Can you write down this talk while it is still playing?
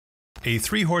A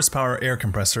 3 horsepower air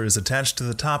compressor is attached to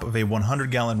the top of a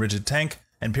 100-gallon rigid tank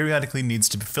and periodically needs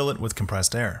to fill it with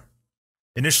compressed air.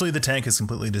 Initially, the tank is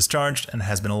completely discharged and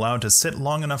has been allowed to sit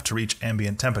long enough to reach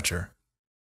ambient temperature.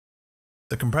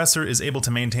 The compressor is able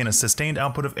to maintain a sustained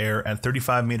output of air at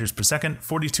 35 meters per second,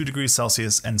 42 degrees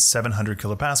Celsius, and 700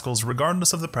 kilopascals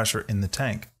regardless of the pressure in the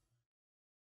tank.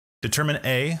 Determine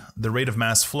A, the rate of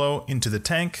mass flow into the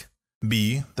tank,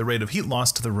 B, the rate of heat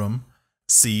loss to the room,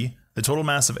 C, the total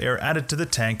mass of air added to the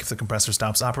tank if the compressor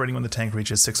stops operating when the tank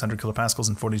reaches 600 kilopascals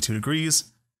and 42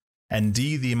 degrees, and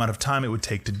D, the amount of time it would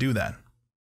take to do that.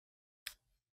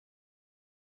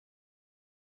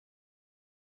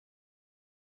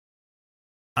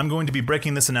 I'm going to be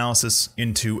breaking this analysis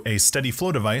into a steady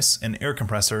flow device, an air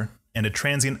compressor, and a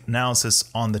transient analysis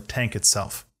on the tank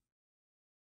itself.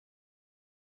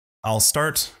 I'll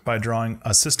start by drawing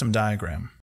a system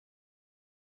diagram.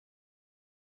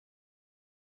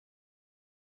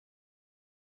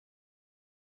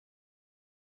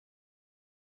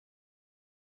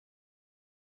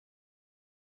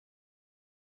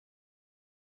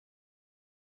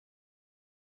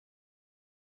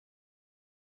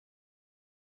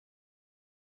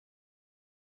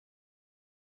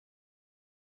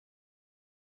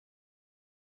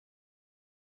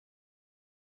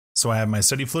 So I have my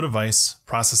steady flow device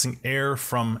processing air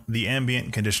from the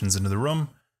ambient conditions into the room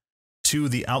to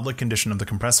the outlet condition of the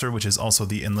compressor, which is also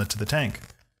the inlet to the tank.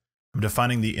 I'm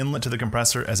defining the inlet to the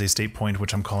compressor as a state point,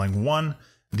 which I'm calling 1,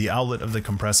 the outlet of the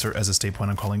compressor as a state point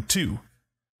I'm calling 2.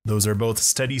 Those are both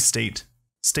steady state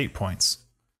points.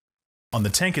 On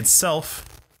the tank itself,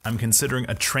 I'm considering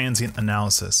a transient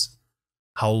analysis.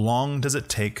 How long does it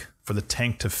take for the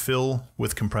tank to fill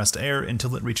with compressed air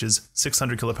until it reaches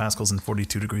 600 kilopascals and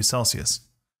 42 degrees Celsius?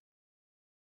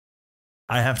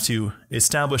 I have to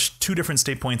establish 2 different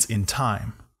state points in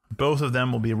time. Both of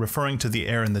them will be referring to the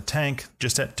air in the tank,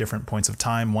 just at different points of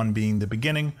time, one being the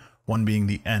beginning, one being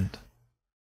the end.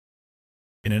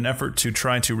 In an effort to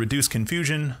try to reduce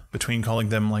confusion between calling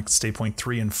them like state point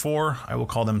 3 and 4, I will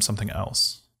call them something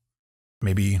else.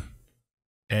 Maybe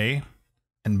A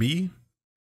and B,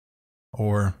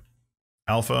 or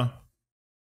alpha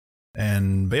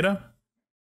and beta.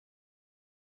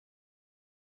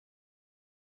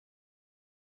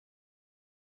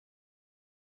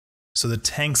 So the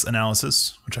tank's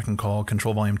analysis, which I can call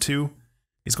control volume 2,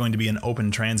 is going to be an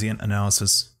open transient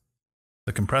analysis.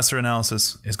 The compressor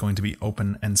analysis is going to be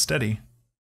open and steady.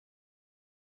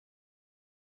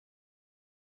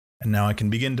 And now I can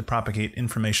begin to propagate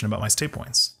information about my state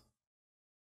points.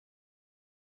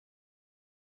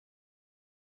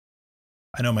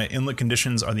 I know my inlet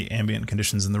conditions are the ambient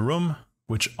conditions in the room,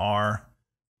 which are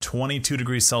 22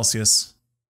 degrees Celsius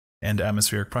and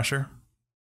atmospheric pressure.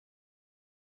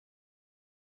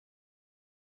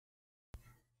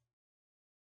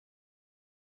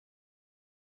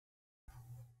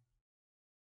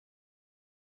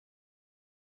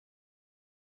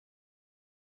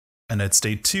 And at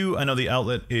state 2, I know the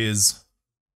outlet is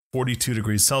 42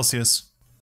 degrees Celsius.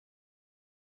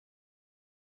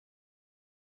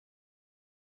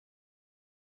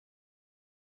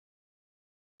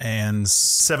 And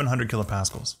 700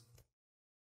 kilopascals.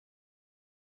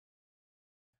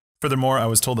 Furthermore, I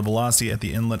was told the velocity at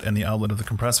the inlet and the outlet of the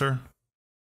compressor.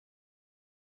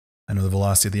 I know the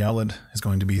velocity at the outlet is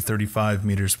going to be 35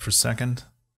 meters per second.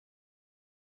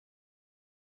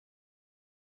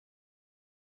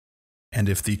 And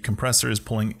if the compressor is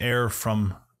pulling air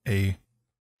from an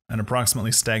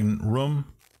approximately stagnant room,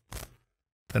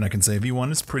 then I can say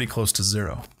V1 is pretty close to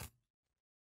 0.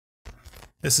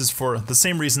 This is for the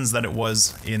same reasons that it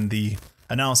was in the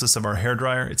analysis of our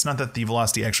hairdryer. It's not that the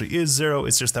velocity actually is 0,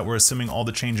 it's just that we're assuming all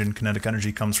the change in kinetic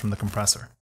energy comes from the compressor.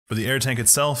 For the air tank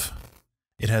itself,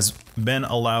 it has been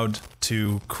allowed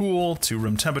to cool to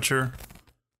room temperature,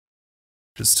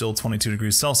 which is still 22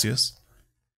 degrees Celsius.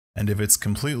 And if it's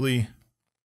completely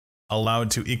allowed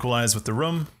to equalize with the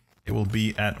room, it will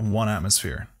be at 1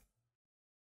 atmosphere.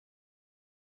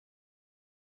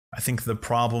 I think the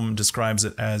problem describes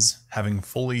it as having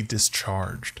fully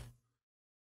discharged.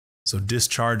 So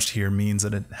discharged here means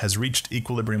that it has reached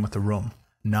equilibrium with the room,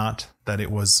 not that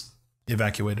it was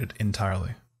evacuated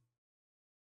entirely.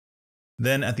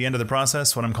 Then at the end of the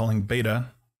process, what I'm calling beta,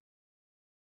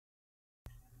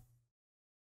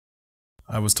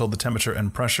 I was told the temperature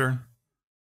and pressure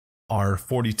are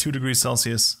 42 degrees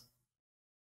Celsius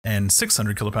and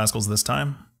 600 kilopascals this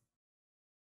time.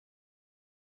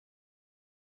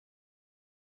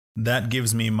 That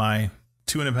gives me my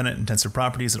 2 independent and tensor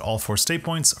properties at all 4 state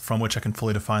points from which I can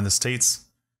fully define the states.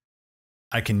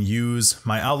 I can use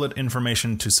my outlet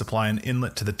information to supply an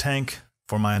inlet to the tank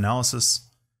for my analysis.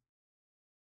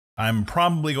 I'm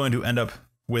probably going to end up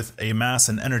with a mass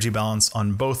and energy balance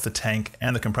on both the tank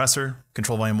and the compressor,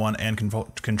 control volume 1 and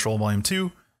control volume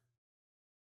 2.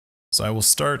 So I will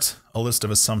start a list of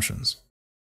assumptions.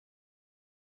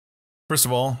 First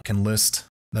of all, I can list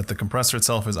that the compressor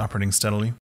itself is operating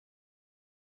steadily.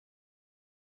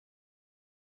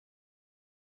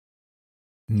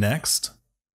 Next,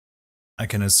 I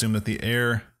can assume that the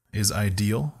air is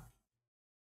ideal.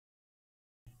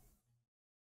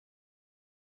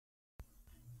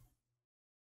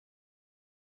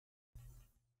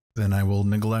 Then I will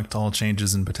neglect all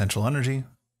changes in potential energy.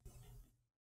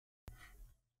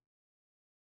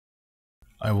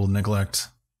 I will neglect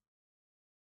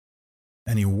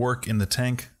any work in the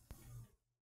tank.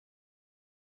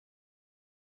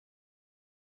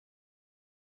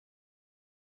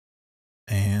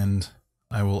 And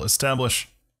I will establish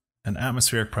an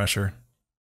atmospheric pressure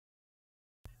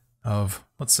of,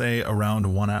 let's say,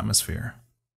 around 1 atmosphere.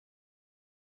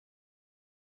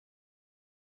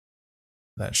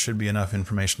 That should be enough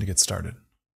information to get started.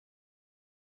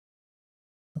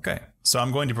 Okay, so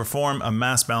I'm going to perform a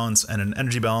mass balance and an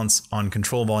energy balance on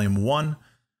control volume 1.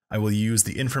 I will use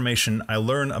the information I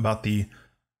learn about the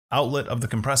outlet of the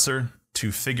compressor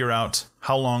to figure out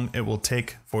how long it will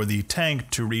take for the tank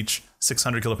to reach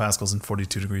 600 kilopascals and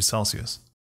 42 degrees Celsius.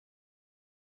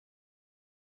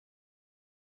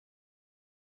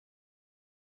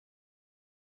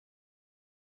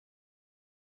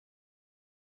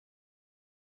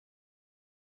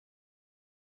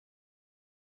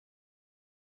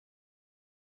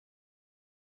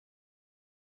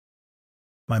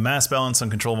 My mass balance on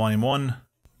control volume 1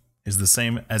 is the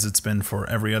same as it's been for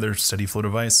every other steady flow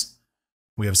device.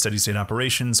 We have steady state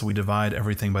operation, so we divide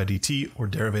everything by dt or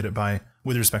derivate it by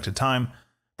with respect to time.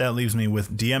 That leaves me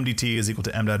with dm dt is equal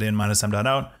to m dot in minus m dot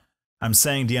out. I'm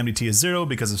saying dm dt is 0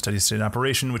 because of steady state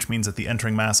operation, which means that the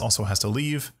entering mass also has to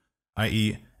leave,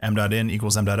 i.e. m dot in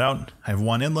equals m dot out. I have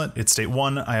one inlet, it's state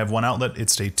 1. I have one outlet,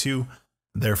 it's state 2.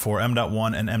 Therefore, m dot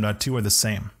 1 and m dot 2 are the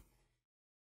same.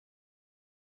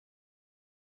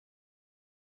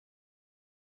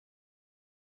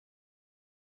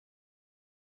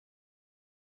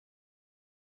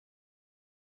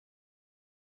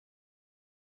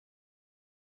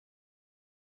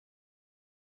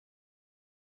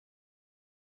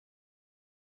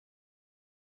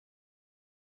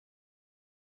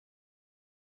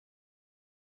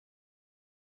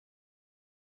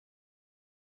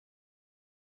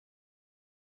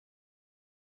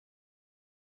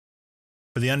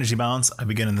 For the energy balance, I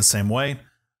begin in the same way.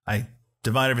 I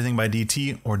divide everything by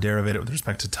dt or derivate it with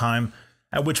respect to time,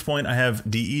 at which point I have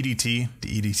dE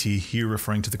dt here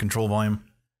referring to the control volume,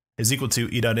 is equal to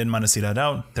E dot in minus E dot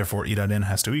out. Therefore, E dot in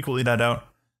has to equal E dot out.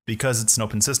 Because it's an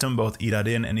open system, both E dot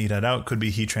in and E dot out could be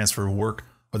heat transfer work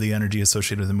or the energy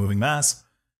associated with the moving mass.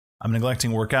 I'm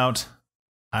neglecting work out.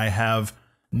 I have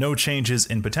no changes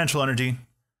in potential energy.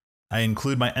 I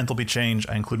include my enthalpy change.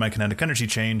 I include my kinetic energy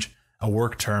change, a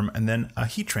work term, and then a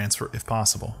heat transfer if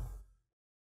possible.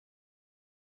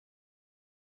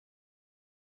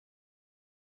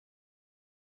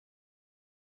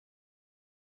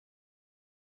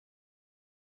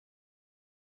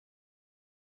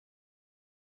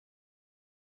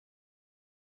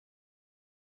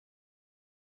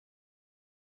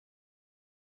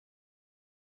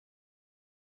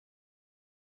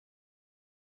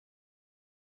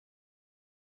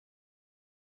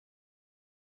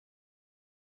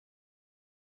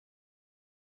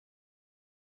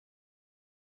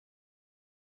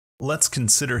 Let's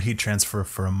consider heat transfer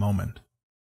for a moment.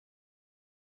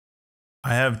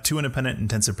 I have two independent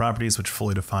intensive properties which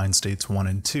fully define states 1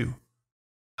 and 2.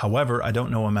 However, I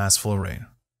don't know a mass flow rate.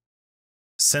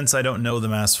 Since I don't know the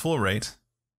mass flow rate,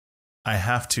 I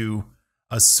have to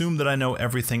assume that I know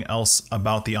everything else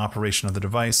about the operation of the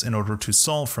device in order to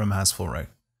solve for a mass flow rate.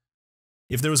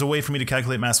 If there was a way for me to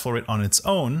calculate mass flow rate on its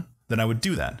own, then I would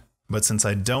do that. But since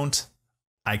I don't,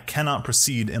 I cannot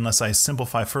proceed unless I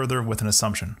simplify further with an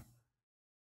assumption.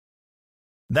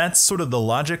 That's sort of the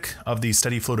logic of these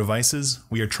steady flow devices.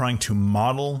 We are trying to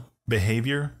model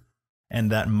behavior, and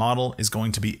that model is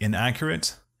going to be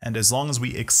inaccurate. And as long as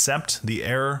we accept the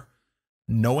error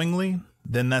knowingly,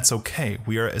 then that's okay.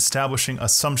 We are establishing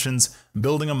assumptions,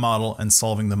 building a model, and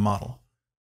solving the model.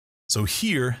 So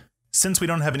here, since we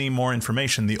don't have any more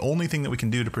information, the only thing that we can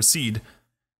do to proceed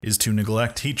is to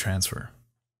neglect heat transfer.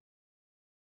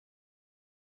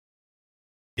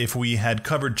 If we had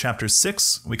covered chapter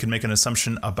 6, we could make an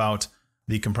assumption about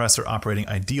the compressor operating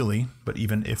ideally, but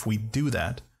even if we do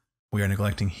that, we are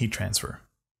neglecting heat transfer,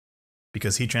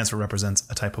 because heat transfer represents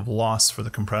a type of loss for the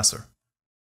compressor.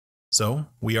 So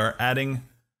we are adding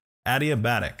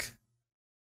adiabatic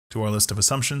to our list of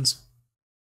assumptions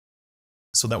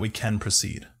so that we can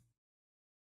proceed.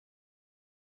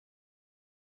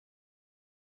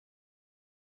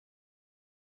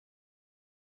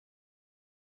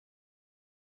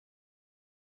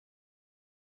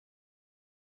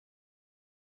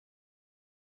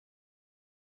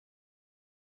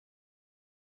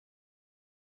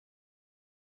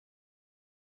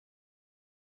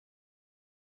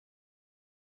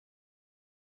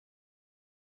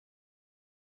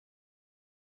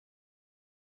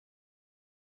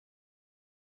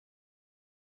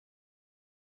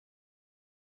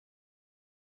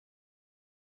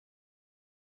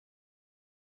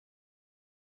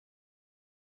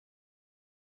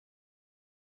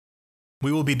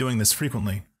 We will be doing this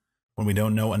frequently. When we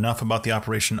don't know enough about the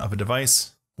operation of a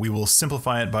device, we will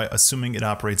simplify it by assuming it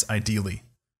operates ideally.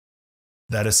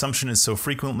 That assumption is so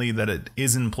frequently that it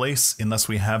is in place unless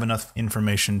we have enough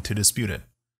information to dispute it.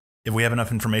 If we have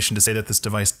enough information to say that this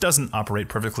device doesn't operate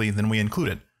perfectly, then we include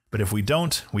it. But if we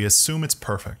don't, we assume it's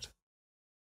perfect.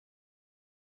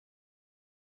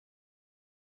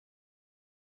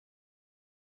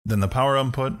 Then the power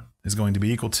output is going to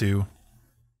be equal to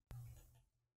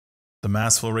the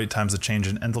mass flow rate times the change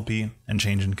in enthalpy and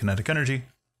change in kinetic energy.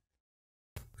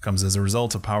 It comes as a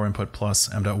result of power input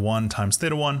plus m.1 times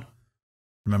theta 1.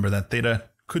 Remember that theta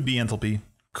could be enthalpy,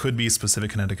 could be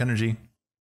specific kinetic energy,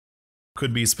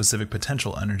 could be specific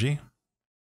potential energy.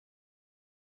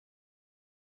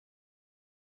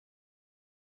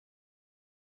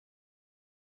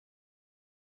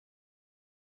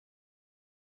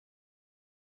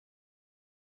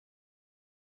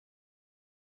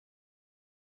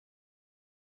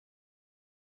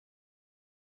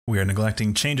 We are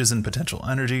neglecting changes in potential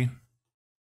energy.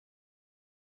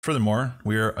 Furthermore,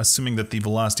 we are assuming that the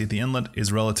velocity at the inlet is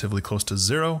relatively close to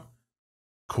zero,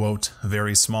 quote,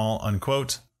 very small,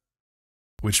 unquote,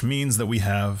 which means that we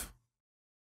have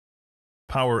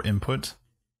power input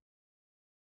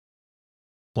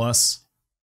plus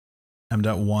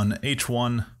m.1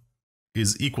 h1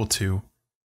 is equal to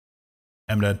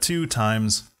m.2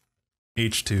 times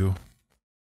h2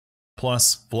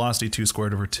 plus velocity 2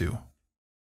 squared over 2.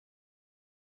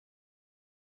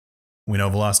 We know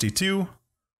velocity 2,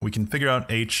 we can figure out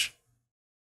h.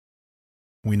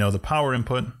 We know the power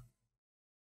input.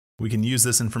 We can use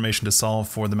this information to solve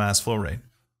for the mass flow rate.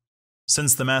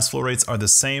 Since the mass flow rates are the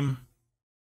same,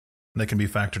 they can be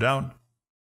factored out.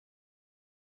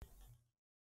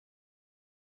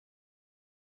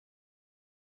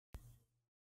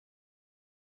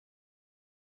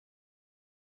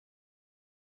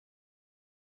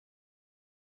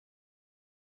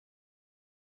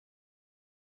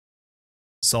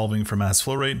 Solving for mass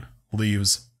flow rate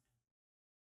leaves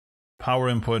power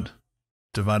input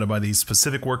divided by the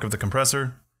specific work of the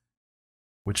compressor,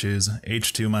 which is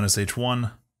h2 minus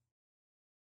h1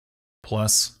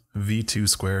 plus v2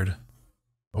 squared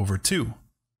over 2.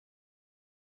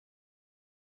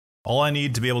 All I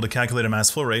need to be able to calculate a mass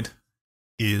flow rate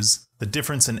is the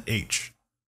difference in h.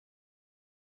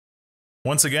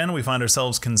 Once again, we find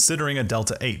ourselves considering a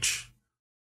delta H.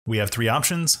 We have three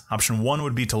options. Option 1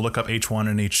 would be to look up H1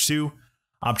 and H2.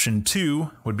 Option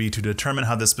 2 would be to determine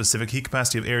how the specific heat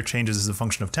capacity of air changes as a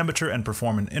function of temperature and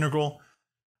perform an integral.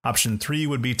 Option 3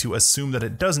 would be to assume that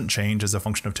it doesn't change as a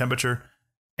function of temperature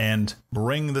and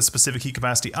bring the specific heat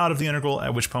capacity out of the integral,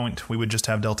 at which point we would just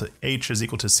have delta H is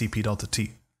equal to Cp delta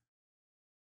T.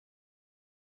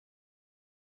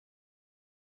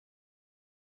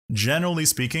 Generally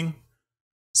speaking,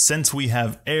 since we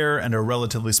have air and a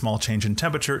relatively small change in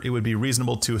temperature, it would be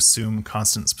reasonable to assume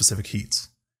constant specific heats.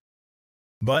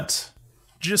 But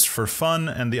just for fun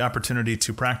and the opportunity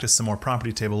to practice some more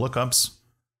property table lookups,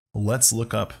 let's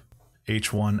look up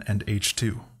H1 and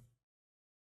H2.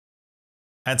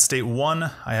 At state 1,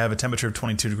 I have a temperature of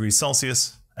 22 degrees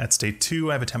Celsius. At state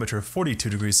 2, I have a temperature of 42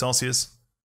 degrees Celsius,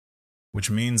 which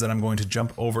means that I'm going to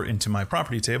jump over into my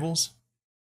property tables.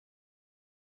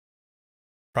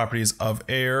 Properties of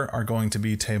air are going to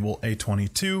be table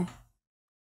A22,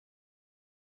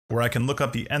 where I can look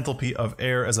up the enthalpy of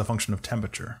air as a function of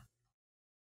temperature.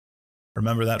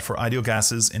 Remember that for ideal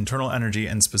gases, internal energy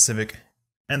and specific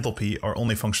enthalpy are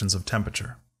only functions of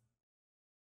temperature.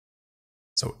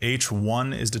 So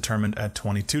H1 is determined at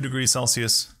 22 degrees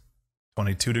Celsius.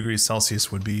 22 degrees Celsius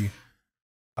would be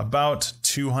about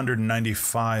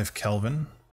 295 Kelvin.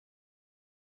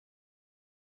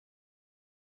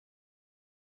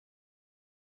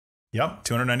 Yep,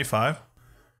 295.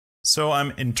 So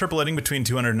I'm interpolating between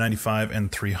 295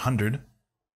 and 300.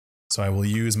 So I will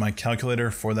use my calculator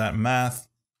for that math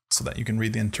so that you can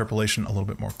read the interpolation a little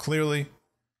bit more clearly.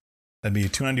 That'd be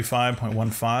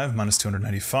 295.15 minus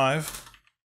 295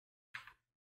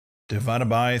 divided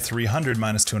by 300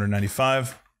 minus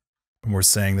 295. And we're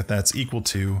saying that that's equal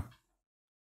to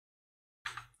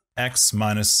X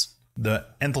minus the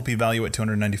enthalpy value at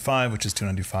 295, which is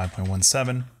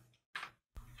 295.17,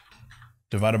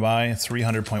 divided by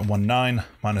 300.19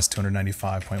 minus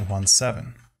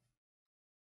 295.17.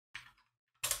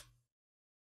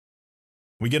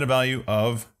 We get a value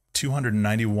of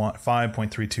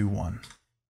 295.321.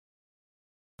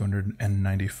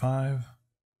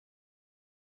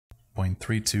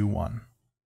 295.321.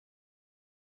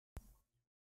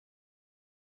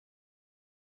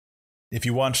 If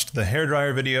you watched the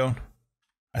hairdryer video,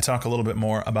 I talk a little bit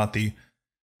more about the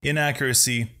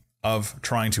inaccuracy of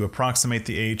trying to approximate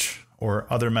the H or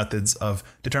other methods of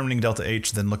determining delta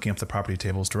H than looking up the property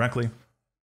tables directly.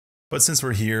 But since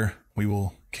we're here, we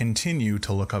will continue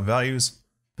to look up values,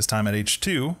 this time at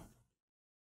H2,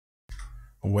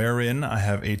 wherein I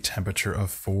have a temperature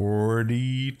of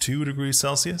 42 degrees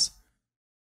Celsius.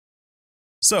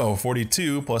 So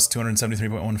 42 plus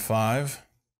 273.15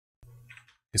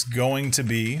 is going to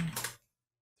be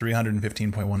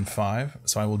 315.15.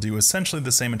 So I will do essentially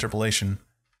the same interpolation,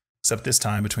 except this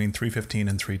time between 315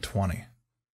 and 320.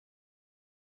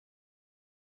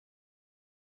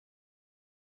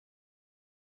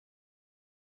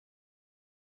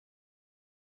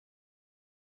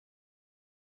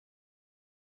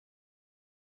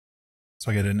 So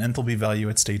I get an enthalpy value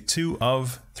at state 2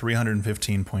 of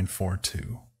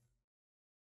 315.42.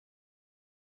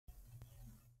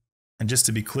 And just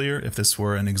to be clear, if this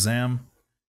were an exam,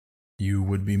 you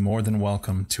would be more than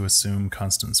welcome to assume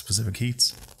constant specific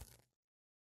heats.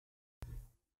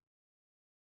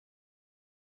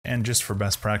 And just for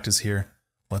best practice here,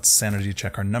 let's sanity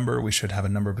check our number. We should have a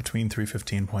number between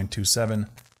 315.27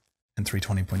 and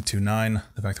 320.29.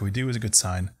 The fact that we do is a good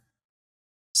sign.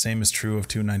 Same is true of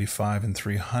 295 and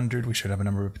 300. We should have a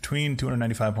number between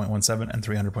 295.17 and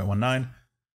 300.19,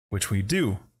 which we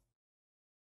do.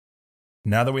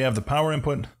 Now that we have the power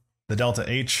input, the delta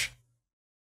H,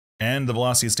 and the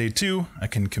velocity at state 2, I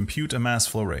can compute a mass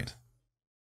flow rate.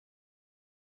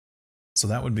 So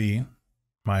that would be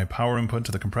my power input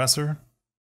to the compressor,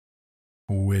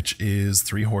 which is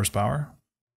 3 horsepower.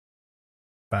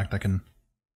 In fact, I can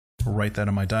write that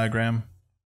on my diagram.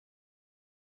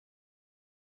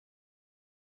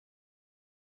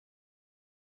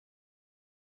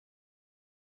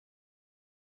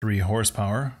 Three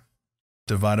horsepower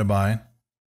divided by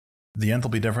the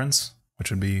enthalpy difference,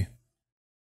 which would be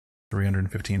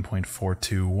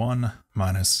 315.421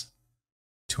 minus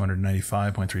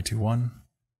 295.321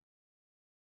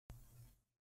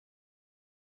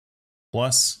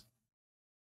 plus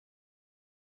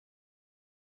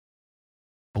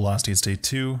velocity at state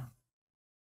 2,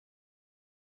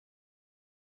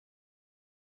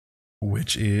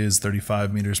 which is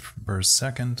 35 meters per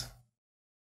second.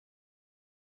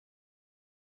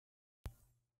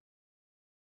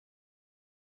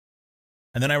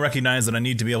 And then I recognize that I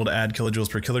need to be able to add kilojoules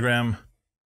per kilogram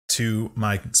to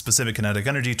my specific kinetic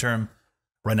energy term.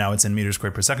 Right now it's in meters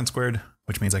squared per second squared,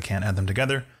 which means I can't add them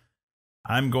together.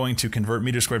 I'm going to convert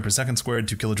meters squared per second squared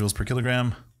to kilojoules per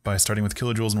kilogram by starting with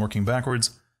kilojoules and working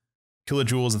backwards.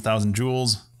 Kilojoule is 1,000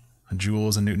 joules. A joule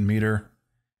is a Newton meter.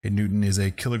 A Newton is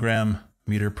a kilogram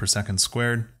meter per second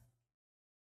squared.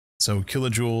 So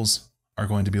kilojoules are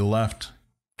going to be left.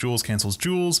 Joules cancels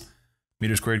joules.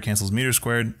 Meter squared cancels meter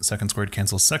squared, second squared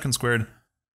cancels second squared.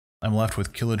 I'm left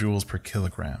with kilojoules per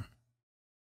kilogram.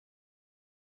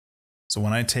 So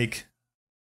when I take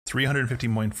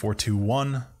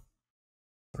 315.421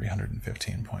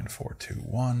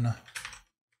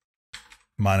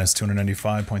 minus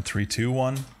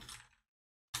 295.321,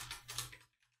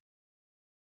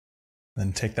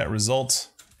 then take that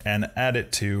result and add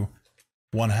it to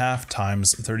 1/2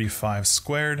 times 35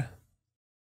 squared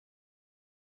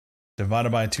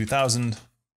divided by 2,000,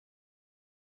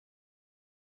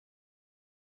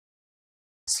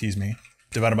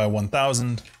 divided by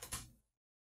 1,000,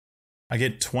 I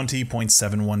get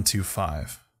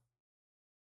 20.7125.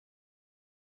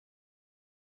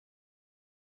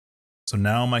 So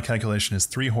now my calculation is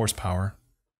 3 horsepower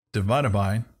divided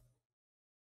by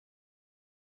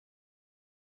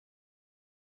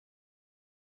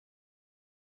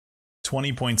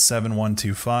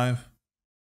 20.7125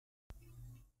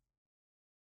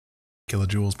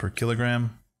 kilojoules per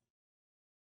kilogram.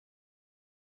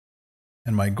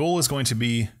 And my goal is going to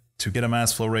be to get a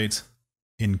mass flow rate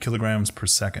in kilograms per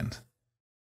second.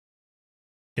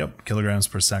 Yep, kilograms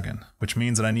per second, which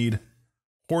means that I need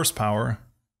horsepower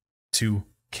to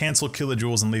cancel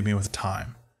kilojoules and leave me with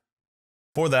time.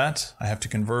 For that, I have to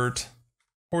convert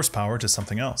horsepower to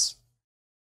something else.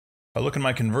 If I look in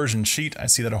my conversion sheet, I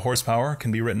see that a horsepower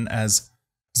can be written as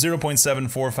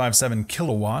 0.7457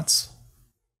 kilowatts.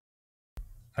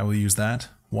 I will use that.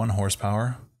 1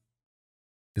 horsepower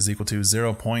is equal to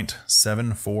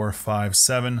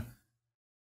 0.7457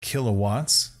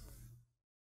 kilowatts.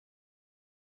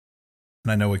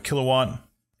 And I know a kilowatt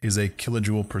is a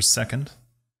kilojoule per second.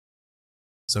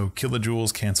 So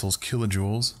kilojoules cancels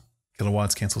kilojoules.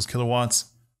 Kilowatts cancels kilowatts.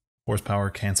 Horsepower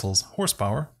cancels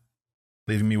horsepower,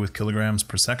 leaving me with kilograms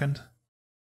per second.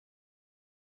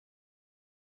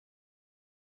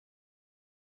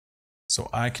 So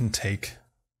I can take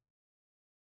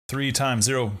 3 times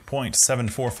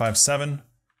 0.7457,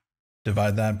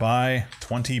 divide that by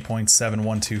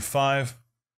 20.7125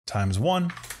 times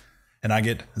 1, and I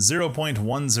get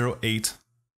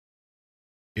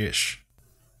 0.108-ish.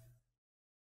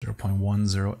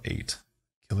 0.108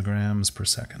 kilograms per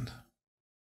second.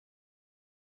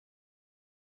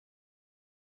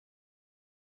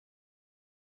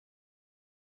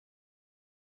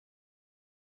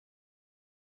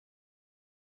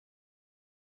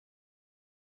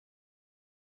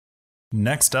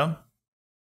 Next up,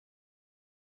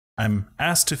 I'm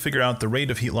asked to figure out the rate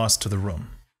of heat loss to the room.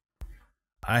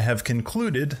 I have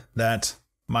concluded that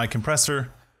my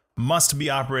compressor must be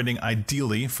operating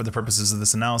ideally for the purposes of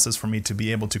this analysis for me to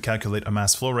be able to calculate a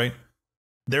mass flow rate.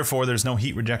 Therefore, there's no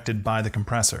heat rejected by the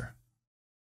compressor.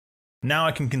 Now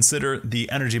I can consider the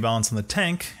energy balance on the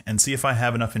tank and see if I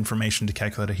have enough information to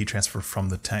calculate a heat transfer from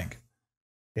the tank.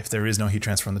 If there is no heat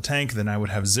transfer from the tank, then I would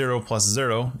have 0 plus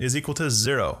 0 is equal to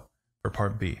 0 for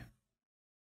part B.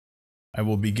 I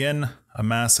will begin a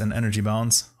mass and energy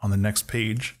balance on the next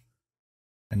page,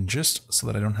 and just so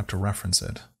that I don't have to reference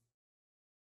it,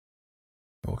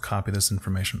 I will copy this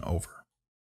information over.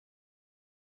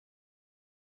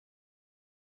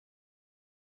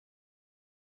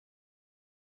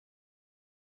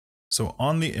 So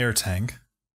on the air tank,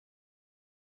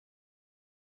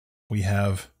 we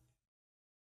have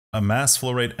a mass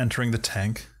flow rate entering the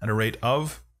tank at a rate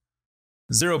of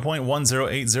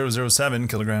 0.108007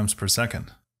 kilograms per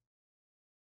second.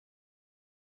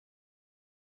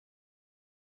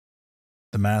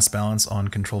 The mass balance on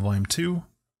control volume 2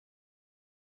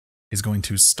 is going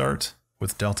to start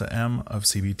with delta M of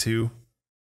CB2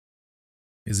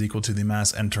 is equal to the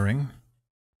mass entering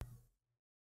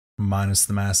minus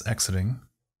the mass exiting.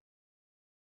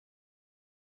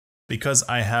 Because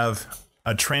I have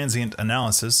a transient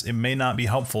analysis, it may not be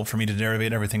helpful for me to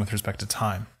derivate everything with respect to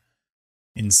time.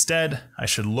 Instead, I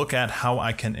should look at how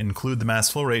I can include the mass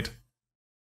flow rate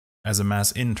as a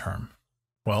mass in term.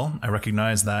 Well, I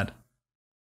recognize that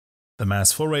the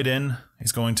mass flow rate in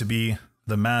is going to be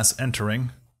the mass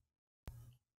entering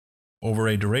over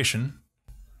a duration.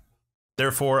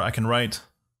 Therefore, I can write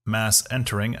mass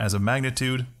entering as a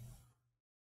magnitude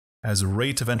as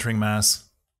rate of entering mass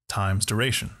times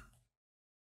duration.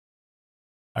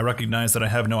 I recognize that I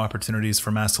have no opportunities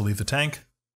for mass to leave the tank.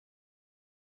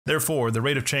 Therefore, the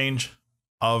rate of change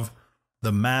of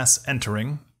the mass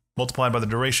entering multiplied by the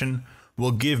duration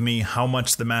will give me how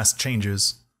much the mass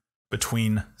changes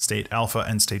between state alpha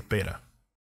and state beta.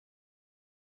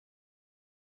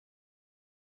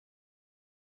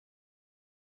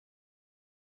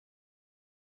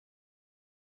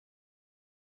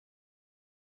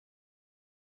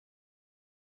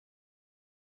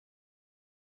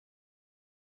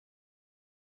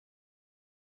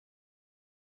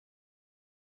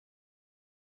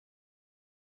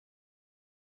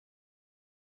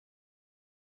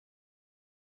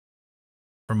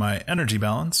 For my energy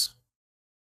balance,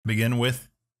 begin with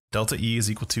delta E is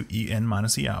equal to E in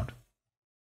minus E out.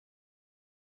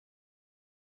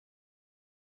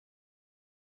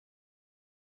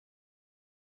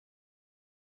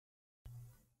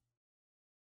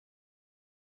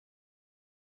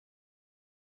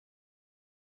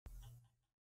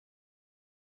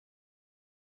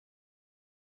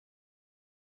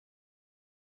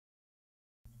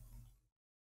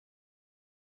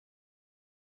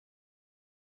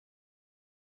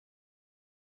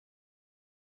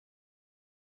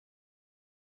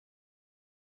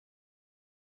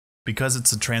 Because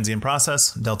it's a transient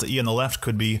process, delta E on the left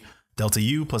could be delta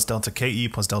U plus delta KE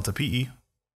plus delta PE.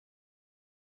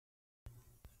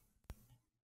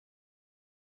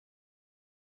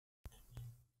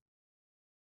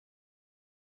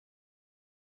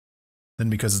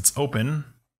 Then because it's open,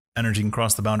 energy can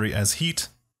cross the boundary as heat,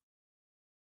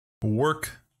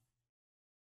 work,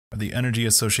 or the energy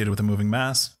associated with a moving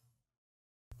mass,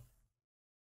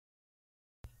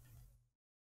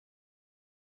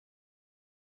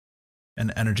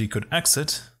 and energy could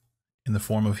exit in the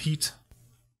form of heat,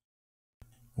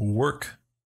 work,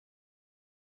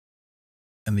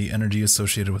 and the energy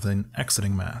associated with an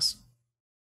exiting mass.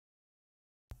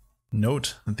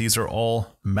 Note that these are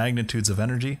all magnitudes of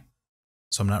energy,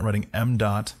 so I'm not writing m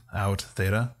dot out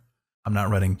theta, I'm not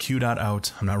writing q dot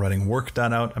out, I'm not writing work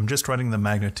dot out, I'm just writing the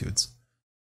magnitudes.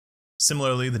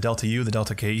 Similarly, the delta U, the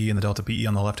delta KE, and the delta PE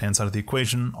on the left-hand side of the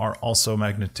equation are also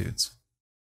magnitudes.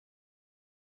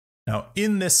 Now,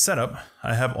 in this setup,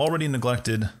 I have already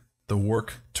neglected the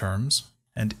work terms,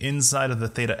 and inside of the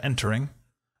theta entering,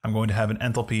 I'm going to have an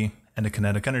enthalpy and a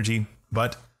kinetic energy,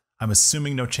 but I'm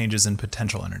assuming no changes in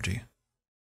potential energy.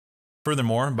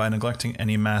 Furthermore, by neglecting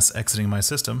any mass exiting my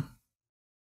system,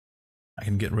 I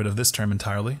can get rid of this term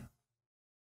entirely.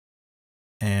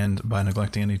 And by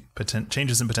neglecting any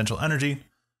changes in potential energy,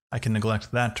 I can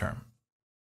neglect that term.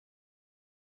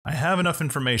 I have enough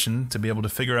information to be able to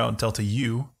figure out delta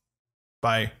U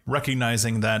by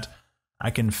recognizing that I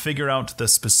can figure out the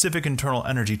specific internal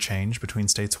energy change between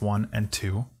states 1 and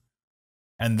 2,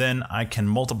 and then I can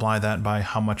multiply that by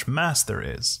how much mass there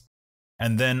is.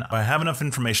 And then I have enough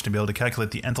information to be able to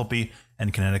calculate the enthalpy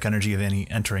and kinetic energy of any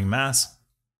entering mass.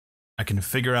 I can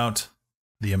figure out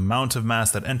the amount of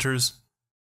mass that enters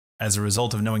as a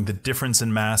result of knowing the difference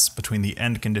in mass between the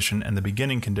end condition and the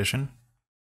beginning condition.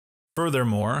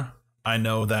 Furthermore, I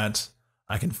know that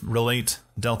I can relate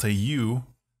delta U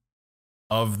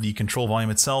of the control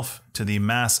volume itself to the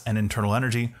mass and internal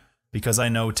energy because I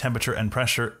know temperature and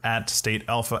pressure at state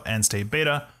alpha and state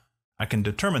beta. I can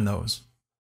determine those.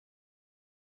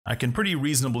 I can pretty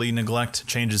reasonably neglect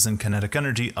changes in kinetic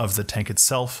energy of the tank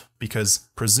itself because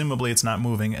presumably it's not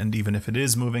moving, and even if it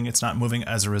is moving, it's not moving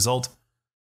as a result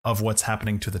of what's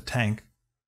happening to the tank.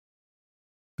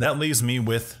 That leaves me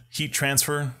with heat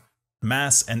transfer,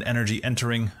 mass and energy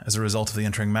entering as a result of the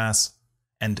entering mass,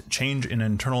 and change in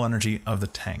internal energy of the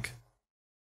tank.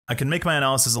 I can make my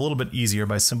analysis a little bit easier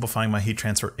by simplifying my heat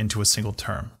transfer into a single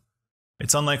term.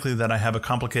 It's unlikely that I have a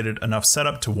complicated enough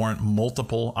setup to warrant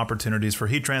multiple opportunities for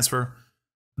heat transfer,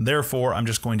 therefore I'm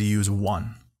just going to use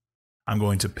one. I'm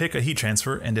going to pick a heat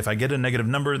transfer, and if I get a negative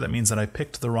number, that means that I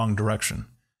picked the wrong direction.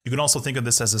 You can also think of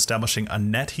this as establishing a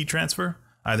net heat transfer,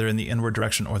 either in the inward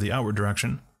direction or the outward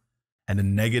direction, and a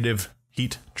negative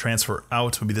heat transfer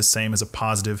out would be the same as a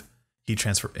positive heat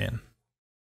transfer in.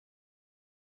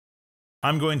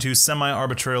 I'm going to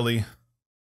semi-arbitrarily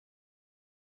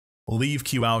leave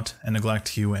Q out and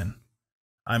neglect Q in.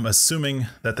 I'm assuming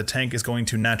that the tank is going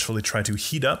to naturally try to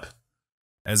heat up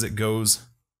as it goes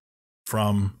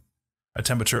from a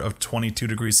temperature of 22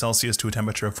 degrees Celsius to a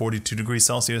temperature of 42 degrees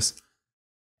Celsius.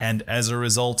 And as a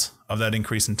result of that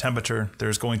increase in temperature,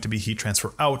 there's going to be heat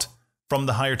transfer out from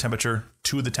the higher temperature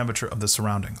to the temperature of the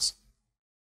surroundings.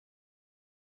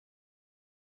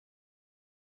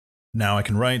 Now I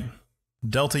can write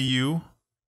delta U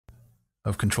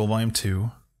of control volume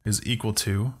 2 is equal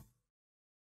to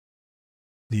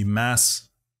the mass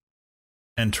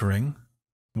entering,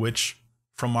 which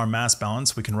from our mass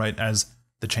balance we can write as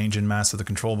the change in mass of the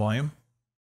control volume,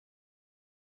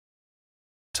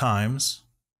 times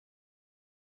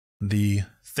the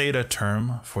theta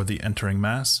term for the entering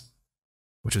mass,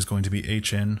 which is going to be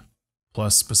H in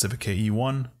plus specific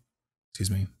KE1,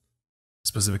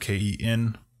 specific KE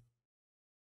in.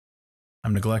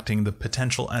 I'm neglecting the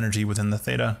potential energy within the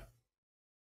theta,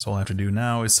 so all I have to do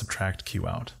now is subtract Q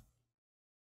out.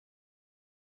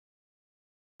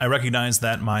 I recognize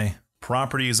that my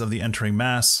properties of the entering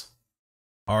mass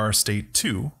are state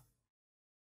 2,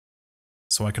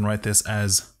 so I can write this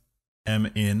as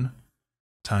M in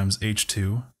times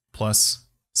H2 plus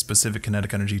specific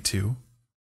kinetic energy 2.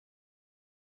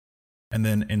 And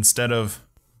then instead of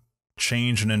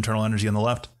change in internal energy on the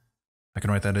left, I can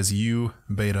write that as U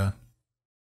beta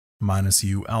minus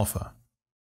U alpha.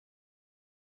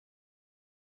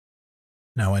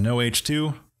 Now I know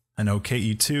H2, I know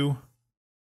KE2.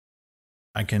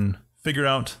 I can figure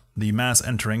out the mass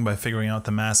entering by figuring out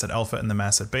the mass at alpha and the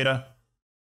mass at beta.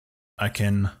 I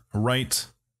can write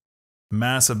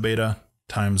mass of beta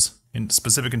times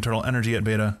specific internal energy at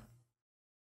beta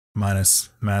minus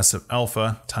mass of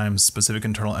alpha times specific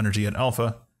internal energy at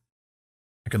alpha.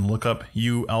 I can look up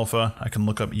U alpha, I can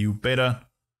look up U beta,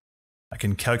 I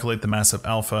can calculate the mass of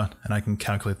alpha, and I can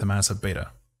calculate the mass of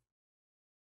beta.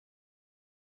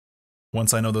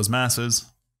 Once I know those masses,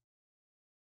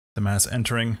 the mass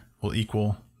entering will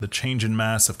equal the change in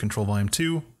mass of control volume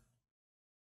 2,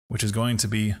 which is going to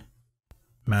be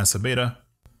mass of beta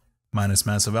minus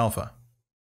mass of alpha.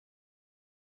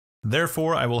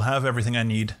 Therefore, I will have everything I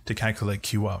need to calculate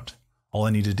Q out. All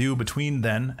I need to do between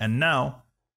then and now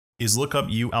is look up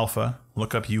U alpha,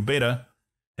 look up U beta,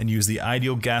 and use the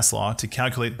ideal gas law to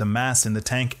calculate the mass in the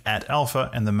tank at alpha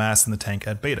and the mass in the tank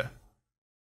at beta.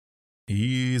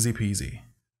 Easy peasy.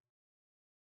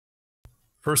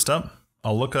 First up,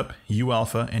 I'll look up U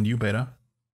alpha and U beta.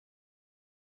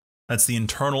 That's the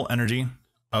internal energy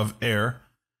of air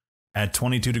at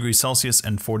 22 degrees Celsius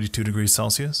and 42 degrees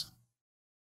Celsius.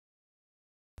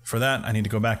 For that, I need to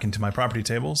go back into my property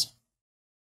tables.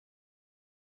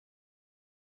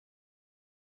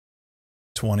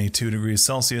 22 degrees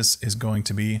Celsius is going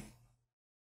to be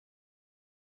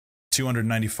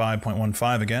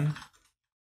 295.15 again,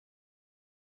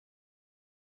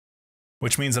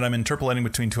 which means that I'm interpolating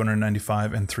between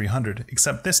 295 and 300,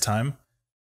 except this time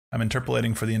I'm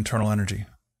interpolating for the internal energy.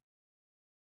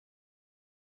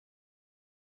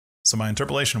 So my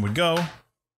interpolation would go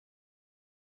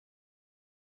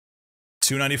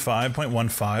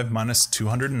 295.15 minus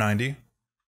 290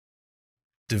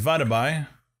 divided by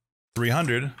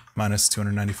 300 minus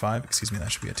 295. Excuse me,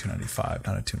 that should be a 295,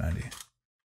 not a 290.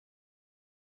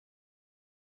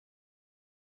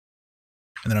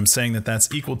 And then I'm saying that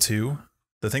that's equal to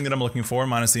the thing that I'm looking for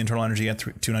minus the internal energy at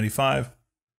 295,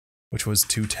 which was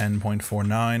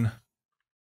 210.49,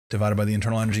 divided by the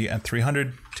internal energy at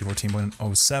 300,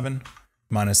 214.07,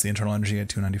 minus the internal energy at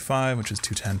 295, which is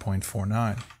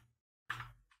 210.49.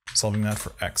 Solving that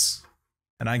for x.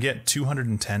 And I get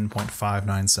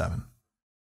 210.597.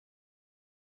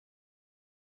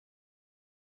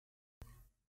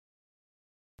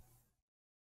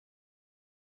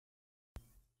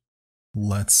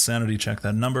 Let's sanity check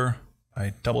that number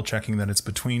by double checking that it's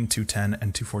between 210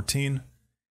 and 214.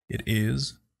 It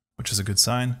is, which is a good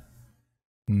sign.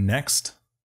 Next,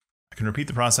 I can repeat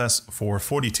the process for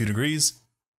 42 degrees.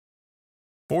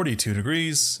 42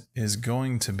 degrees is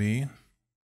going to be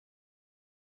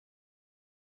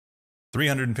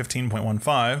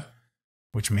 315.15,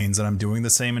 which means that I'm doing the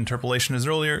same interpolation as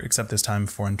earlier, except this time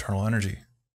for internal energy.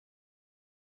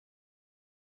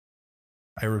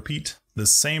 I repeat the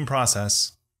same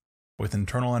process with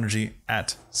internal energy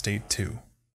at state 2.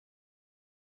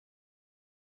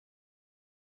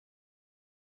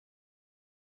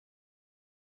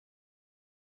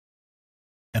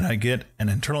 And I get an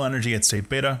internal energy at state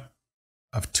beta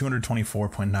of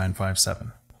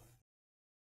 224.957.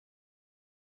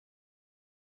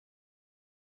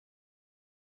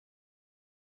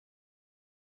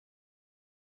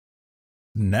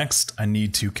 Next, I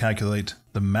need to calculate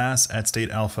the mass at state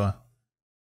alpha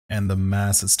and the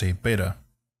mass at state beta.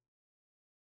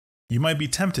 You might be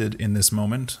tempted in this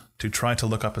moment to try to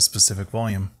look up a specific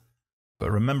volume,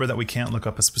 but remember that we can't look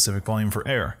up a specific volume for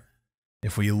air.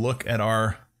 If we look at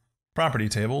our property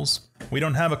tables, we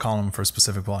don't have a column for a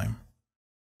specific volume.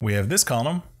 We have this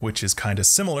column, which is kind of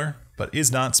similar, but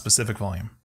is not specific volume.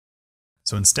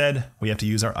 So instead, we have to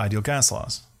use our ideal gas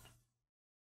laws.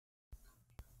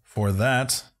 For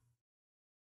that,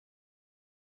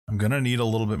 I'm going to need a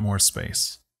little bit more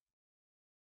space.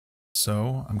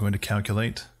 So I'm going to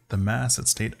calculate the mass at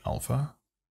state alpha.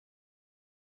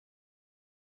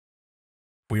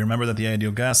 We remember that the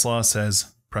ideal gas law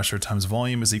says pressure times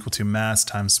volume is equal to mass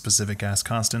times specific gas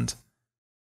constant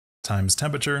times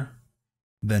temperature.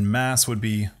 Then mass would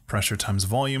be pressure times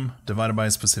volume divided by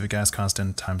specific gas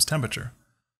constant times temperature.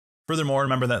 Furthermore,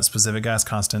 remember that specific gas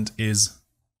constant is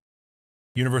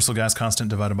universal gas constant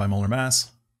divided by molar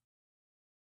mass.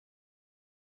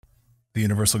 The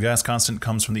universal gas constant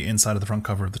comes from the inside of the front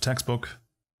cover of the textbook.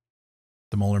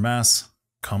 The molar mass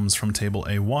comes from table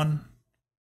A1.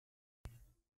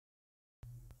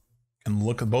 And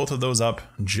look both of those up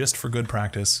just for good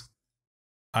practice.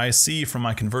 I see from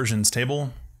my conversions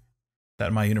table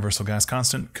that my universal gas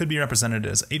constant could be represented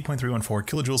as 8.314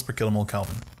 kilojoules per kilomole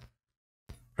Kelvin.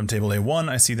 From table A1,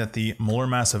 I see that the molar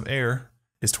mass of air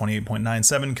is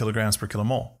 28.97 kilograms per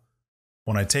kilomole.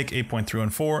 When I take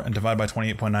 8.314 and divide by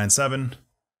 28.97,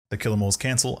 the kilomoles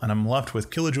cancel and I'm left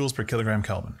with kilojoules per kilogram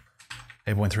Kelvin.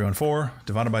 8.314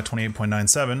 divided by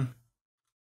 28.97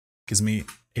 gives me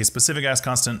a specific gas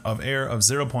constant of air of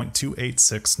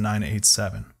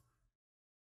 0.286987.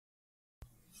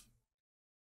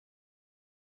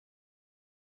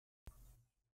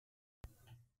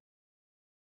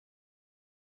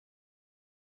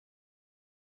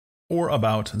 Or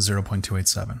about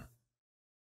 0.287.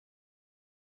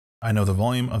 I know the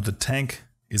volume of the tank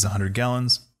is 100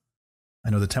 gallons.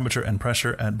 I know the temperature and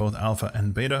pressure at both alpha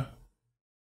and beta,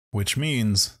 which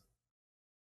means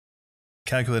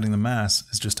calculating the mass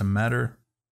is just a matter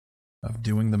of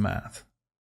doing the math.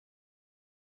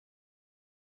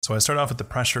 So I start off with the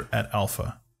pressure at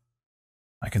alpha.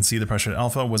 I can see the pressure at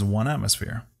alpha was 1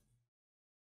 atmosphere.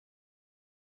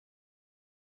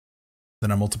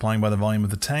 Then I'm multiplying by the volume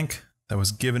of the tank. that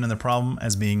was given in the problem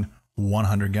as being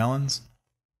 100 gallons.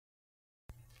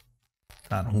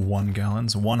 Not 1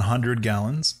 gallons, 100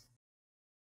 gallons.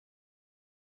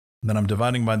 Then I'm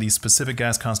dividing by the specific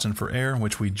gas constant for air,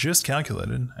 which we just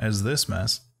calculated as this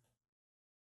mess.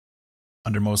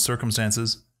 Under most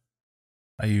circumstances,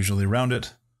 I usually round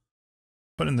it,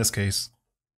 but in this case,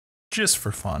 just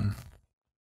for fun,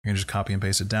 you can just copy and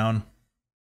paste it down.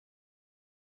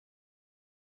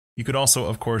 You could also,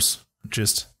 of course,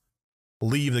 just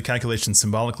leave the calculation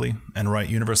symbolically and write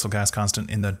universal gas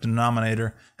constant in the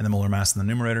denominator and the molar mass in the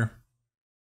numerator.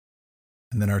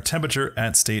 And then our temperature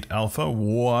at state alpha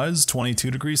was 22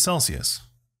 degrees Celsius.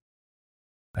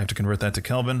 I have to convert that to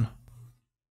Kelvin.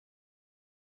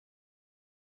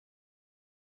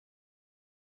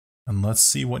 And let's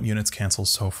see what units cancel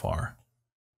so far.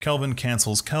 Kelvin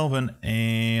cancels Kelvin,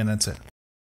 and that's it.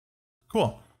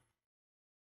 Cool.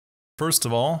 First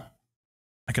of all,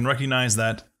 I can recognize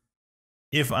that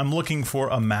if I'm looking for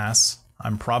a mass,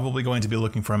 I'm probably going to be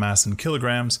looking for a mass in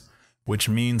kilograms, which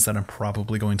means that I'm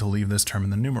probably going to leave this term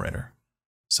in the numerator.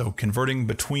 So converting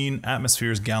between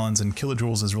atmospheres, gallons, and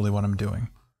kilojoules is really what I'm doing.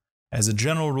 As a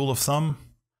general rule of thumb,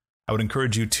 I would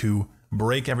encourage you to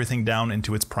break everything down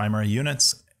into its primary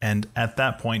units, and at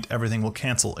that point, everything will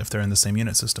cancel if they're in the same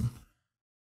unit system.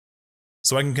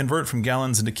 So I can convert from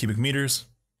gallons into cubic meters.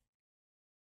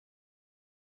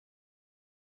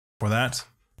 For that,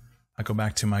 I go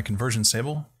back to my conversions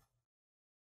table.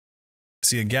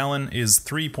 See, a gallon is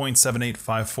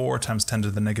 3.7854 times 10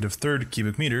 to the negative third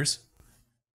cubic meters.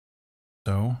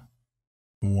 So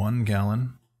 1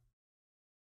 gallon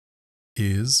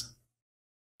is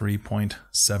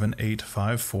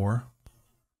 3.7854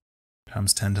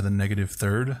 times 10 to the negative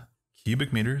third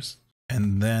cubic meters.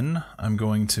 And then I'm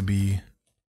going to be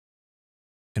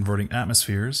converting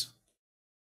atmospheres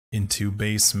into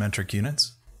base metric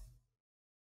units.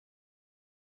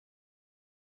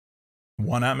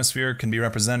 1 atmosphere can be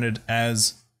represented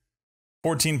as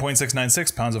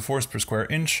 14.696 pounds of force per square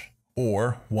inch,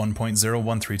 or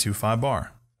 1.01325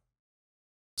 bar.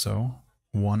 So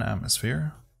 1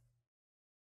 atmosphere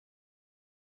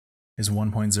is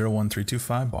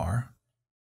 1.01325 bar.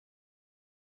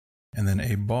 And then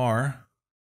a bar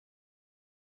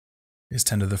is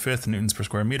 10 to the 5th newtons per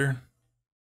square meter.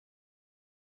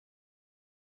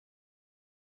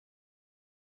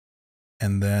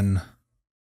 And then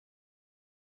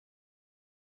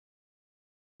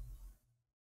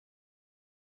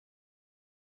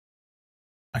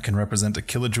I can represent a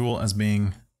kilojoule as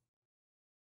being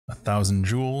 1,000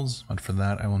 joules, but for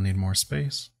that I will need more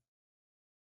space.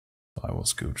 So I will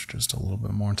scooch just a little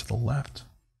bit more to the left.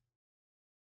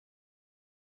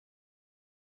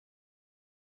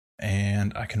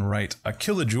 And I can write a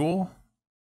kilojoule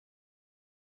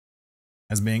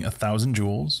as being 1,000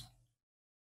 joules,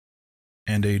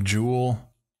 and a joule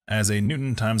as a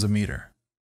newton times a meter.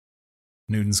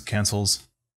 Newtons cancels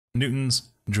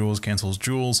newtons, joules cancels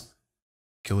joules,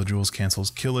 kilojoules cancels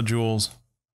kilojoules,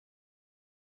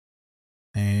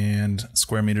 and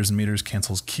square meters and meters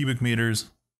cancels cubic meters,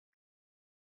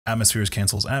 atmospheres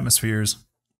cancels atmospheres,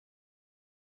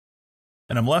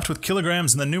 and I'm left with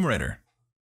kilograms in the numerator.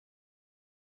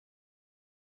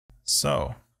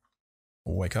 So,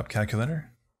 wake up calculator,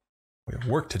 we have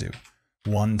work to do.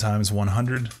 1 times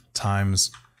 100 times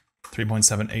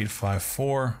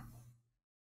 3.7854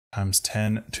 times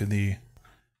 10 to the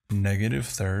negative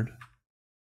third.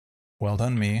 Well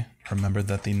done me. Remember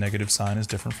that the negative sign is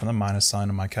different from the minus sign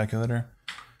on my calculator.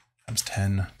 Times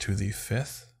 10 to the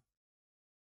 5th.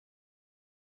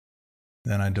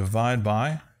 Then I divide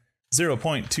by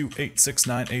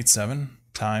 0.286987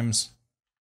 times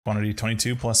quantity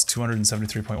 22 plus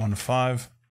 273.15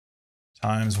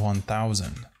 times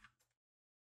 1,000.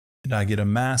 And I get a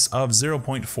mass of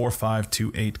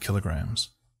 0.4528 kilograms.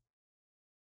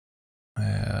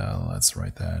 Let's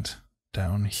write that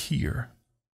down here.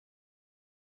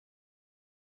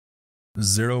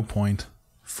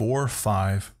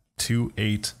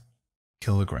 0.4528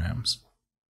 kilograms.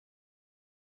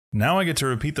 Now I get to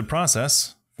repeat the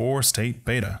process for state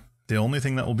beta. The only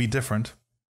thing that will be different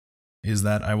is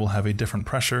that I will have a different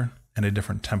pressure and a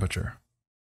different temperature.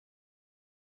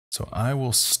 So I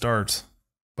will start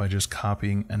by just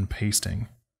copying and pasting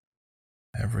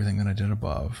everything that I did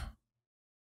above.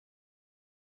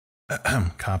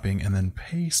 Copying and then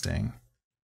pasting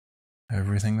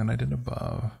everything that I did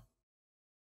above.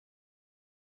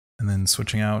 And then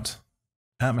switching out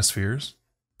atmospheres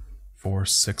for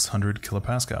 600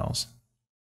 kilopascals.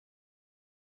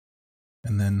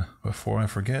 And then before I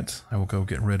forget, I will go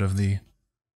get rid of the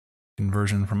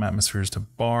conversion from atmospheres to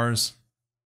bars.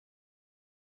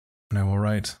 And I will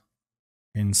write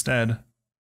Instead,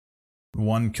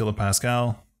 1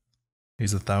 kilopascal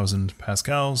is 1,000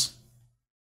 pascals,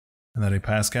 and that a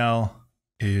pascal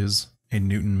is a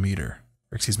Newton meter.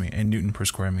 Or excuse me, a Newton per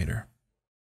square meter.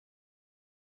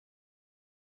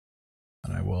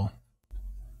 And I will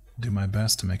do my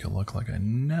best to make it look like I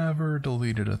never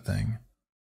deleted a thing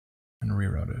and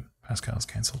rewrote it. Pascals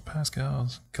cancels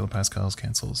pascals, kilopascals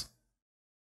cancels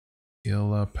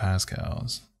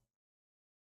kilopascals.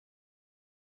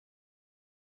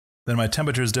 Then my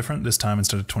temperature is different. This time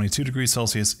instead of 22 degrees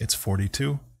Celsius, it's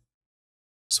 42.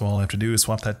 So all I have to do is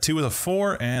swap that 2 with a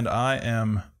 4 and I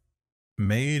am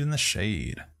made in the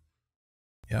shade.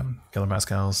 Yep,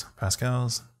 kilopascals,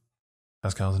 pascals.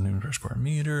 Pascals and Newton per square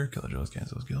meter. Kilojoules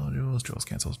cancels kilojoules. Joules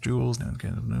cancels joules. Newton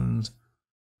cancels newtons.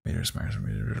 Meters,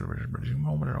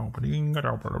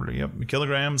 yep,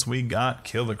 kilograms. We got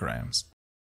kilograms.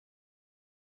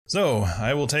 So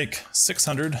I will take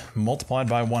 600 multiplied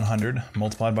by 100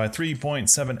 multiplied by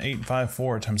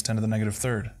 3.7854 times 10 to the negative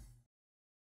third.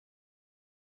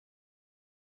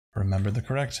 Remember the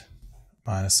correct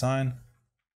minus sign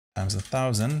times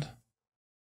 1,000.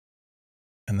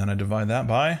 And then I divide that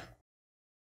by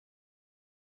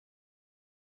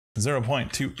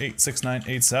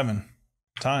 0.286987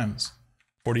 times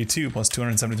 42 plus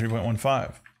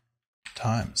 273.15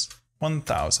 times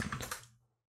 1,000.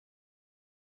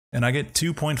 And I get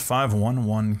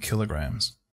 2.511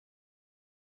 kilograms.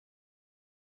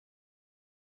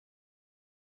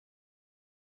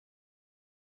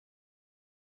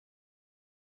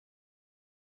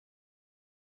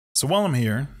 So while I'm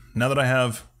here, now that I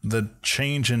have the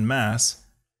change in mass,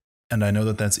 and I know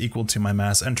that that's equal to my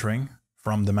mass entering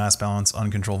from the mass balance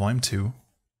uncontrolled volume 2,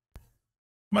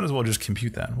 might as well just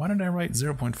compute that. Why did I write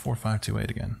 0.4528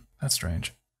 again? That's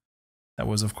strange. That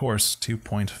was, of course,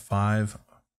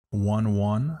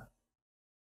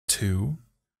 2.5112.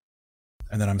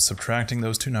 And then I'm subtracting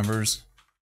those two numbers,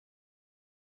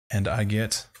 and I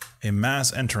get a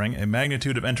mass entering, a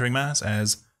magnitude of entering mass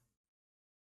as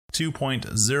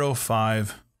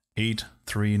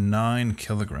 2.05839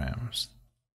 kilograms.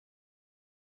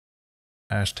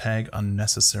 Hashtag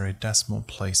unnecessary decimal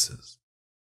places.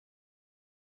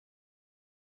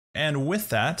 And with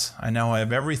that, I now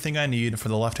have everything I need for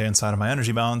the left-hand side of my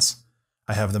energy balance.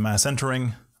 I have the mass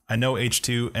entering. I know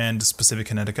H2 and specific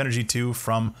kinetic energy 2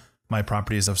 from my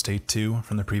properties of state 2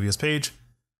 from the previous page,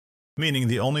 meaning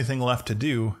the only thing left to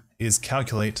do is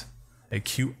calculate a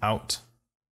Q out.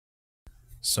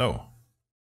 So,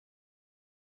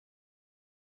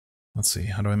 let's see,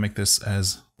 how do I make this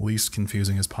as least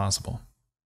confusing as possible?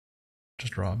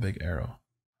 Just draw a big arrow.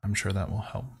 I'm sure that will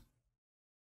help.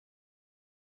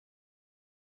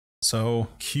 So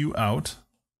Q out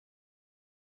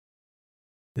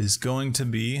is going to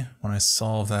be, when I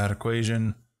solve that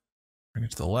equation, bring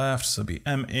it to the left, so it'll be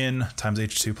M in times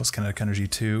H2 plus kinetic energy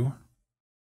 2.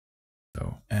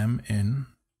 So M in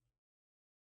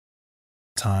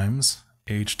times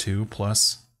H2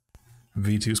 plus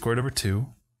V2 squared over 2.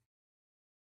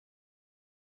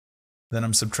 Then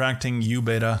I'm subtracting U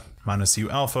beta minus U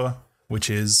alpha, which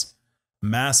is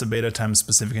mass of beta times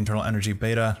specific internal energy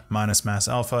beta minus mass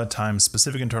alpha times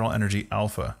specific internal energy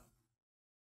alpha.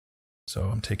 So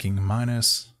I'm taking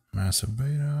minus mass of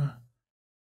beta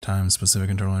times specific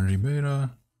internal energy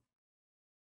beta.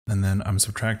 And then I'm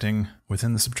subtracting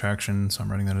within the subtraction, so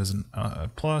I'm writing that as a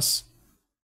plus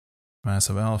mass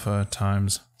of alpha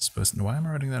times, why am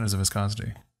I writing that as a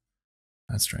viscosity?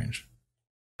 That's strange.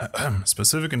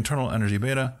 Specific internal energy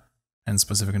beta and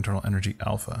specific internal energy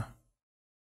alpha.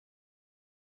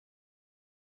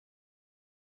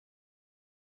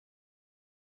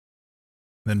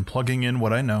 Then plugging in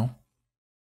what I know,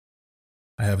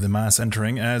 I have the mass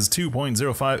entering as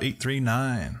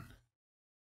 2.05839.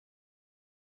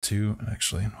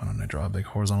 Actually, why don't I draw a big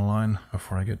horizontal line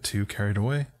before I get too carried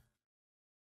away?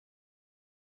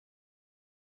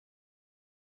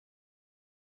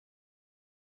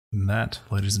 And that,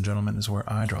 ladies and gentlemen, is where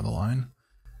I draw the line.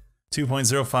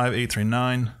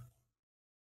 2.05839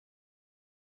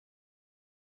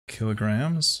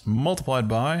 kilograms multiplied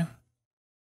by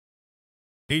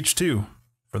H2.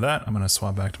 For that, I'm going to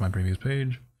swap back to my previous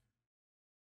page.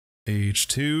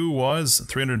 H2 was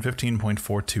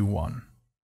 315.421.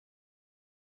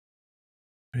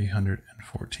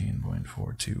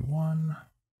 314.421.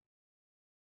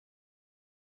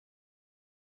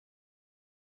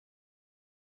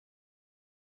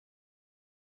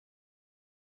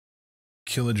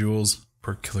 Kilojoules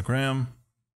per kilogram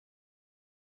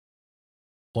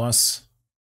plus,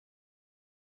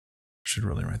 should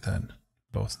really write that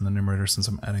both in the numerator since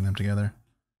I'm adding them together.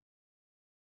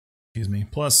 Excuse me,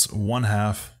 plus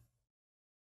 1/2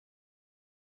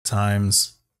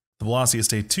 times the velocity at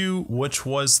state 2, which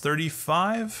was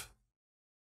 35?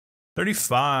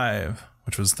 35,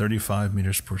 which was 35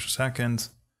 meters per second.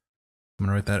 I'm going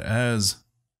to write that as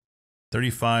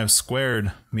 35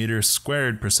 squared meters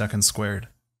squared per second squared.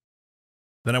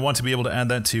 Then I want to be able to add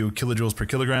that to kilojoules per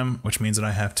kilogram, which means that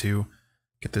I have to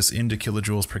get this into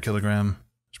kilojoules per kilogram,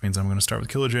 which means I'm going to start with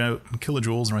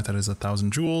kilojoules and write that as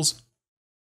 1,000 joules.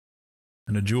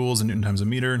 And a joule is a newton times a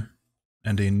meter,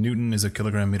 and a newton is a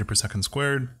kilogram meter per second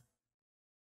squared.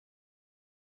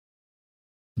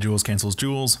 Joules cancels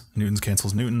joules, newtons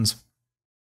cancels newtons.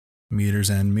 Meters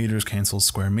and meters cancels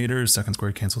square meters, second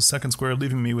squared cancels second squared,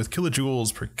 leaving me with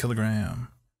kilojoules per kilogram.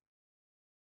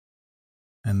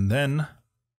 And then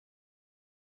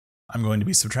I'm going to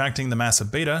be subtracting the mass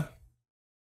of beta.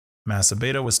 Mass of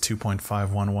beta was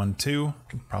 2.5112.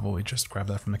 Can probably just grab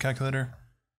that from the calculator.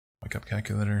 Wake up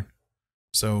calculator.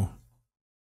 So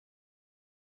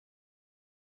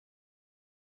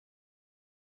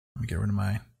let me get rid of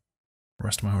my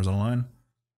rest of my horizontal line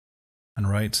and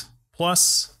write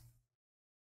plus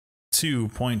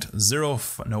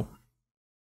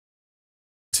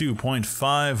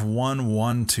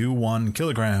 2.51121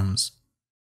 kilograms.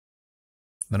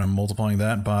 Then I'm multiplying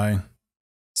that by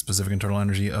specific internal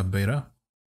energy of beta,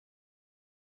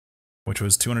 which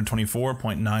was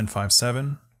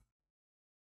 224.957.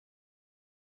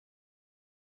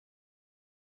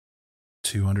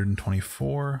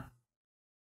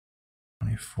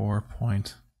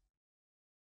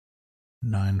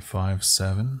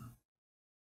 224.957.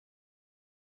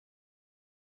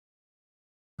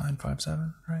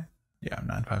 957, right? Yeah,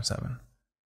 957.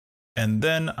 And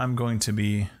then I'm going to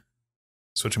be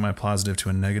switching my positive to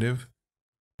a negative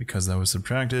because that was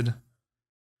subtracted. And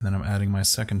then I'm adding my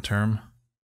second term,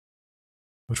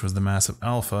 which was the mass of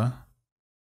alpha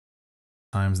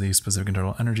times the specific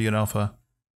internal energy at alpha.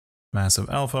 Mass of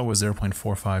alpha was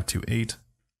 0.4528.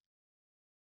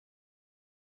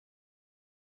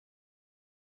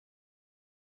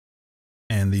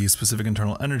 And the specific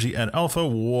internal energy at alpha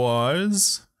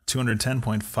was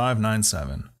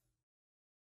 210.597.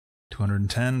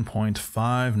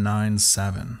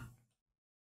 210.597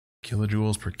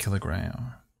 kilojoules per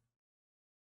kilogram.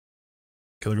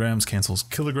 Kilograms cancels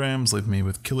kilograms, leaving me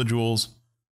with kilojoules.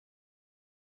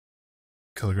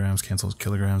 Kilograms cancels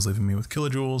kilograms, leaving me with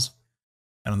kilojoules.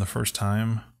 And on the first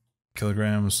time,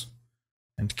 kilograms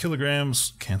and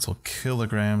kilograms cancel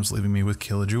kilograms, leaving me with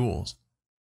kilojoules.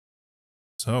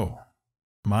 So,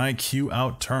 my Q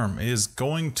out term is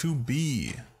going to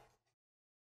be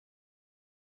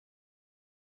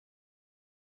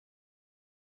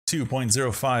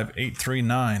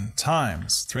 $2.05839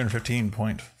 times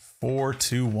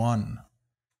 315.421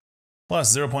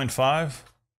 plus 0.5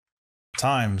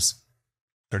 times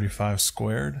 35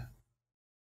 squared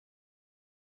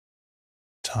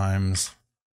times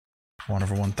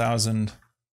 1/1000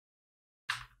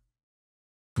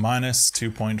 minus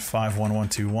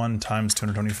 2.51121 times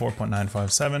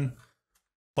 224.957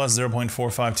 plus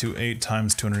 0.4528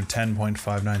 times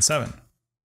 210.597.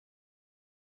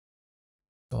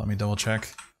 So let me double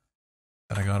check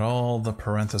that I got all the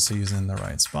parentheses in the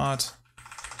right spot.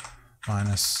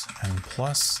 Minus and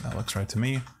plus, that looks right to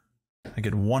me. I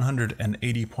get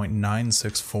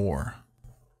 180.964.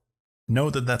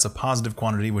 Note that that's a positive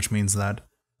quantity, which means that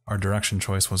our direction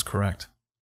choice was correct.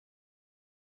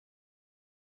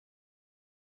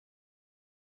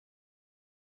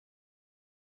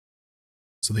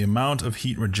 So the amount of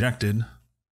heat rejected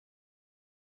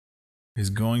is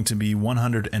going to be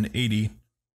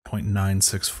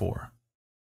 180.964.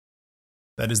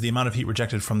 That is the amount of heat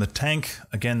rejected from the tank.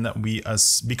 Again, that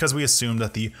because we assume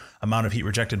that the amount of heat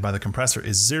rejected by the compressor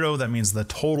is 0, that means the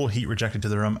total heat rejected to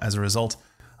the room as a result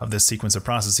of this sequence of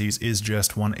processes is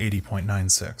just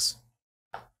 180.96.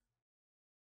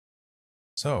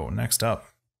 So next up,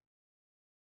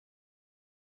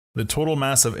 the total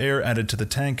mass of air added to the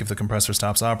tank if the compressor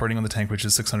stops operating on the tank, which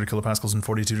is 600 kilopascals and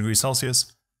 42 degrees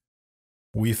Celsius.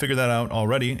 We figured that out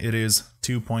already. It is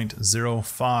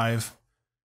 2.05.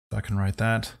 So I can write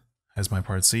that as my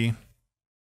part C.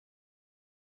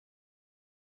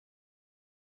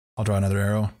 I'll draw another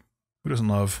arrow. Who doesn't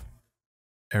love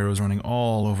arrows running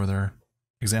all over their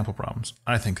example problems?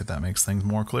 I think that makes things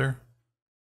more clear.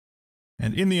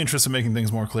 And in the interest of making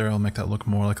things more clear, I'll make that look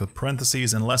more like a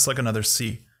parentheses and less like another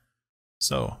C.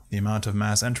 So the amount of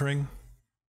mass entering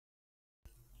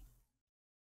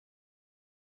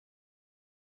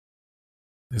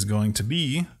is going to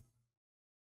be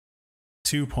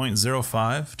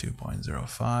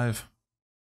 2.05.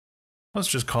 Let's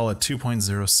just call it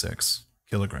 2.06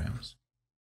 kilograms.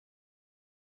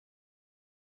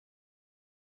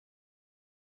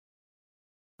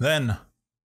 Then,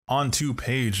 on to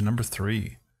page number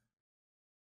 3.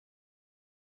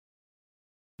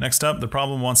 Next up, the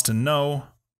problem wants to know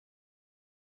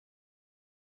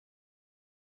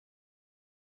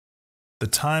the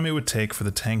time it would take for the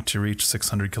tank to reach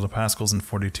 600 kilopascals and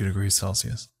 42 degrees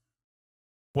Celsius.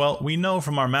 Well, we know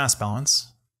from our mass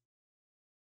balance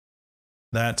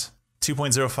that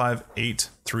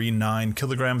 2.05839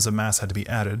 kilograms of mass had to be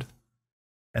added,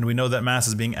 and we know that mass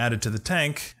is being added to the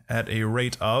tank at a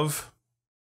rate of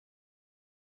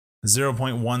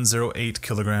 0.108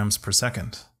 kilograms per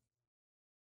second.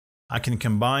 I can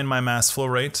combine my mass flow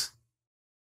rate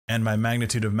and my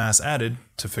magnitude of mass added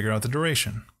to figure out the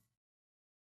duration.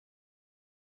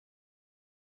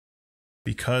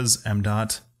 Because m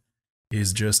dot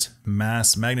is just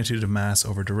magnitude of mass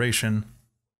over duration,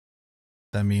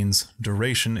 that means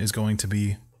duration is going to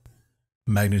be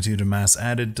magnitude of mass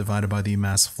added divided by the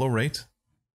mass flow rate.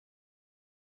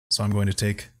 So I'm going to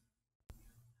take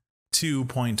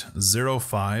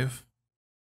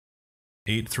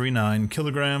 2.05839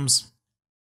 kilograms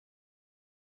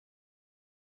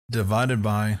divided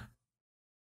by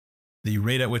the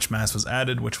rate at which mass was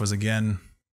added, which was again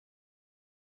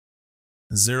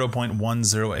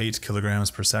 0.108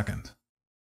 kilograms per second.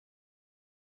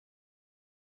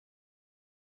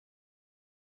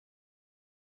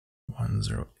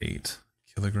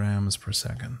 Kilograms per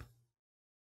second.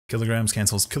 Kilograms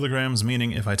cancels kilograms,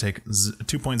 meaning if I take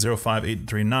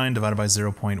 2.05839 divided by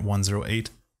 0.108,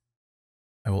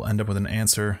 I will end up with an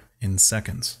answer in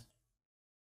seconds.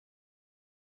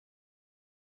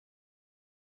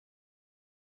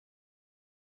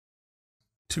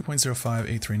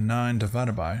 .05839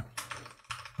 divided by, I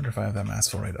wonder if I have that mass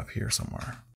flow rate up here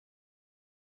somewhere.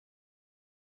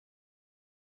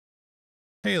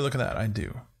 Hey, look at that, I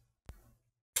do.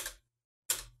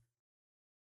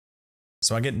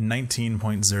 So I get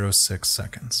 19.06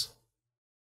 seconds.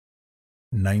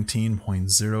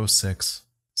 19.06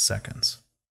 seconds.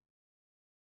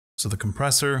 So the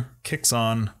compressor kicks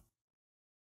on,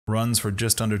 runs for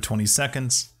just under 20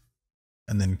 seconds,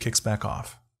 and then kicks back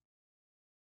off.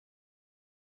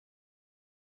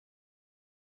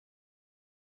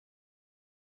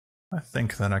 I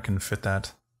think that I can fit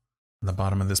that on the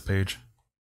bottom of this page.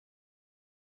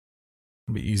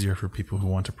 It'll be easier for people who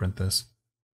want to print this.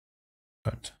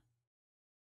 Cut.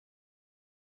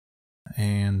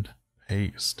 And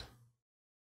paste.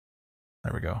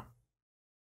 There we go.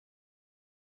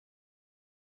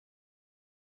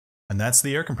 And that's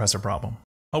the air compressor problem.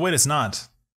 Oh wait, it's not.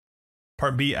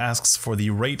 Part B asks for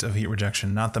the rate of heat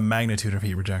rejection, not the magnitude of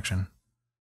heat rejection.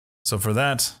 So for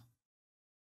that,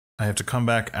 I have to come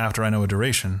back after I know a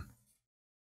duration.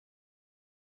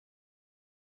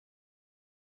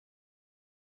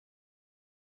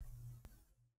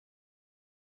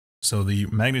 So the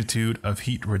magnitude of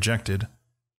heat rejected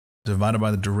divided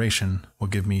by the duration will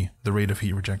give me the rate of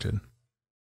heat rejected.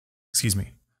 Excuse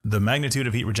me. The magnitude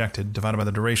of heat rejected divided by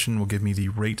the duration will give me the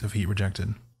rate of heat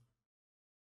rejected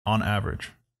on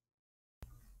average.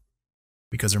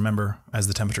 Because remember, as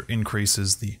the temperature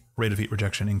increases, the rate of heat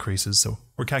rejection increases, so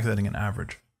we're calculating an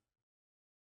average.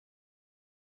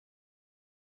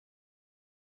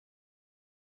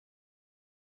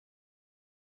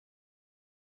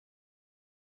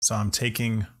 So I'm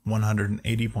taking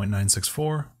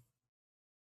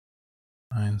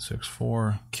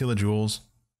 180.964 kilojoules,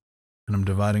 and I'm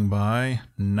dividing by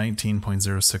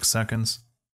 19.06 seconds.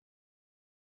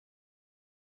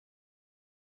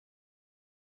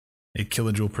 A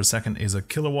kilojoule per second is a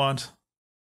kilowatt.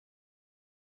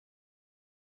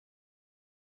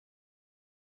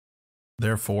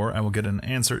 Therefore, I will get an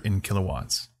answer in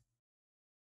kilowatts.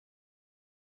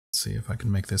 Let's see if I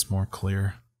can make this more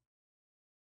clear.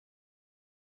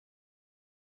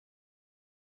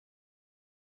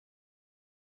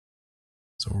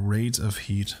 So rate of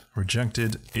heat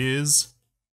rejected is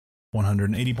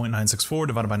 180.964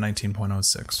 divided by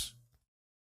 19.06.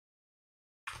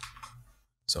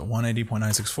 So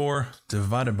 180.964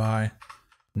 divided by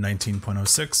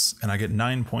 19.06, and I get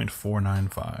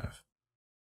 9.495.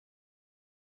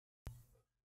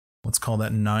 Let's call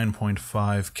that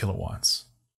 9.5 kilowatts.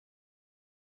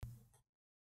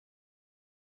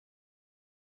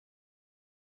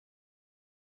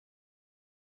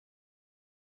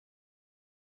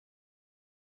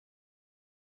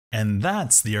 And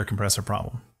that's the air compressor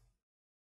problem.